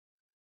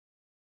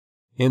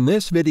In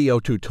this video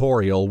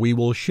tutorial, we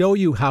will show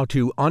you how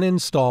to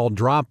uninstall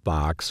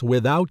Dropbox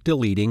without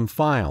deleting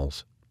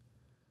files.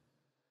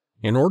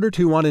 In order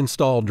to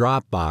uninstall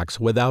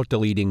Dropbox without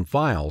deleting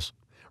files,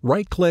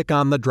 right-click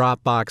on the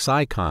Dropbox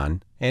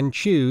icon and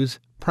choose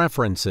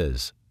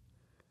Preferences.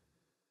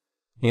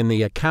 In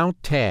the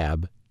Account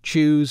tab,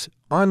 choose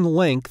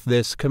Unlink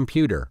This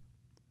computer.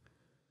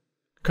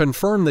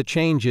 Confirm the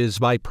changes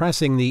by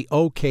pressing the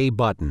OK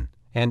button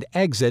and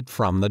exit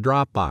from the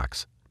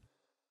Dropbox.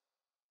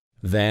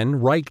 Then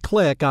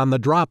right-click on the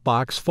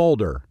Dropbox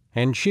folder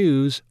and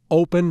choose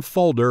Open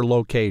Folder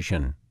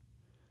Location.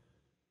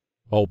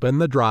 Open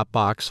the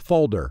Dropbox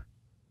folder.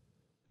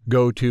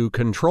 Go to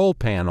Control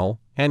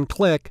Panel and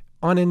click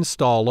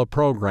Uninstall a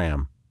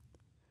Program.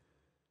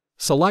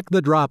 Select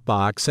the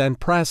Dropbox and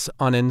press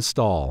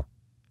Uninstall.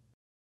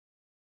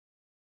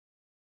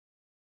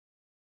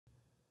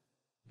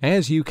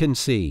 As you can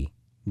see,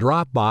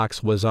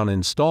 Dropbox was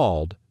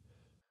uninstalled,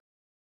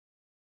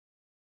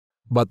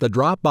 but the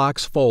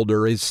Dropbox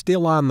folder is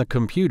still on the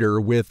computer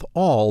with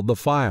all the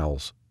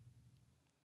files.